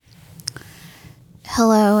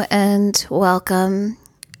Hello and welcome.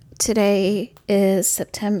 Today is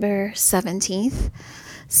September 17th,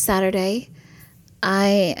 Saturday.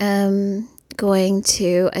 I am going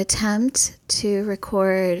to attempt to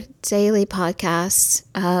record daily podcasts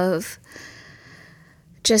of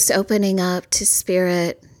just opening up to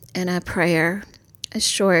Spirit in a prayer, a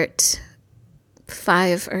short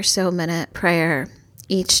 5 or so minute prayer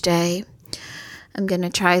each day. I'm going to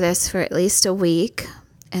try this for at least a week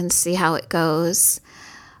and see how it goes.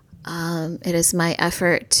 It is my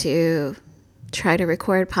effort to try to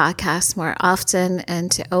record podcasts more often and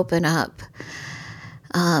to open up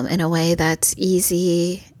in a way that's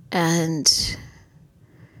easy and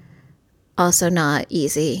also not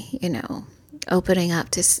easy. Opening up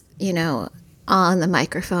to, on the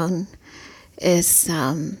microphone is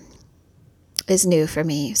new for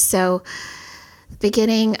me. So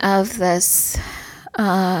beginning of this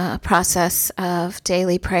process of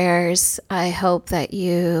daily prayers, I hope that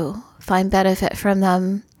you find benefit from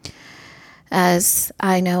them, as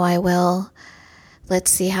I know I will. Let's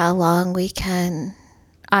see how long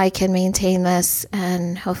I can maintain this,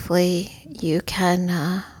 and hopefully you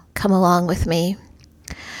can come along with me.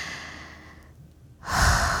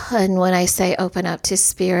 And when I say open up to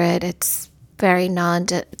Spirit, it's very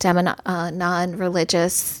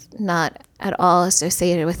non-religious, not at all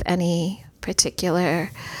associated with any particular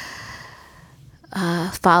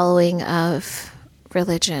following of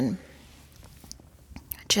religion.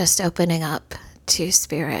 Just opening up to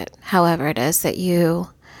Spirit, however it is that you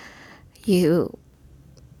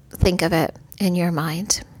think of it in your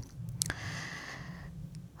mind.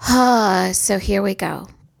 So here we go.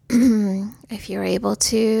 If you're able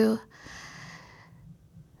to,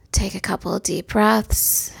 take a couple of deep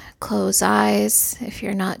breaths, close eyes if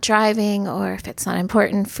you're not driving, or if it's not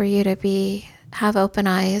important for you to have open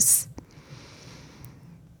eyes.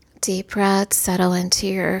 Deep breaths, settle into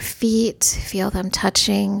your feet, feel them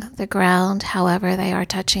touching the ground, however they are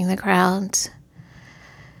touching the ground.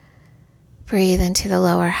 Breathe into the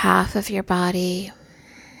lower half of your body.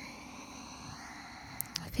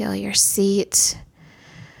 Feel your seat,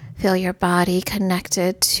 feel your body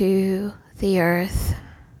connected to the earth.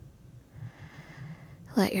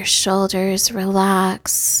 Let your shoulders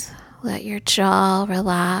relax. Let your jaw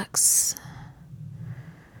relax.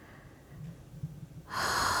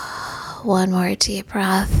 One more deep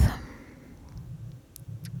breath.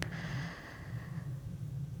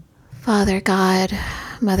 Father God,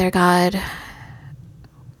 Mother God,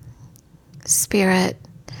 Spirit,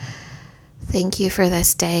 thank you for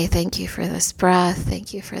this day. Thank you for this breath.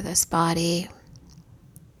 Thank you for this body.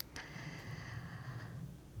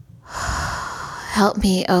 Help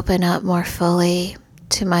me open up more fully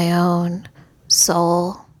to my own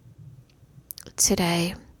soul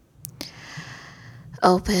today.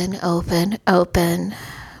 Open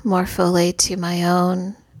more fully to my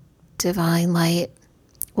own divine light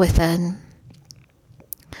within.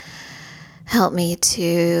 Help me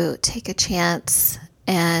to take a chance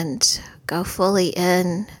and go fully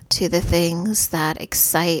in to the things that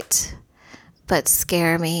excite but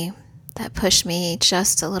scare me, that push me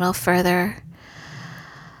just a little further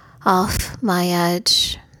off my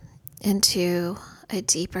edge into a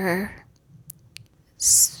deeper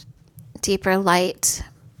light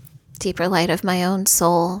of my own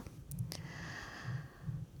soul.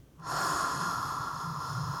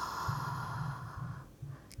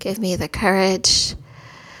 Give me the courage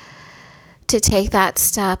to take that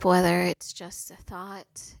step, whether it's just a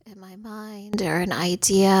thought in my mind or an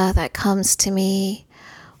idea that comes to me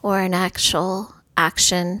or an actual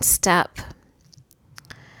action step.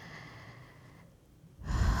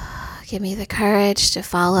 Give me the courage to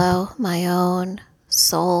follow my own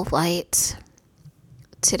soul light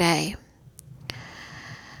today.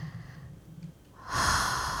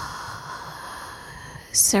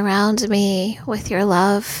 Surround me with your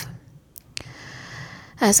love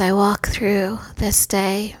as I walk through this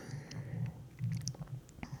day.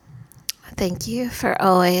 Thank you for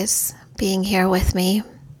always being here with me.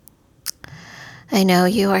 I know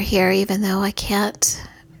you are here even though I can't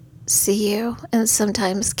see you and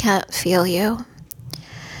sometimes can't feel you.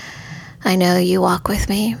 I know you walk with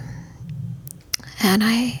me, and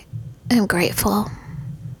I am grateful.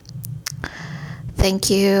 Thank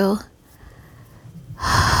you.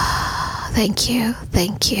 Thank you,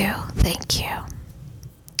 thank you, thank you.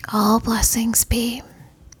 All blessings be.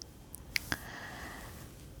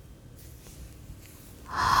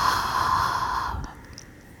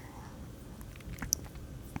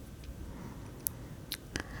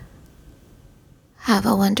 Have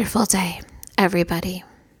a wonderful day, everybody.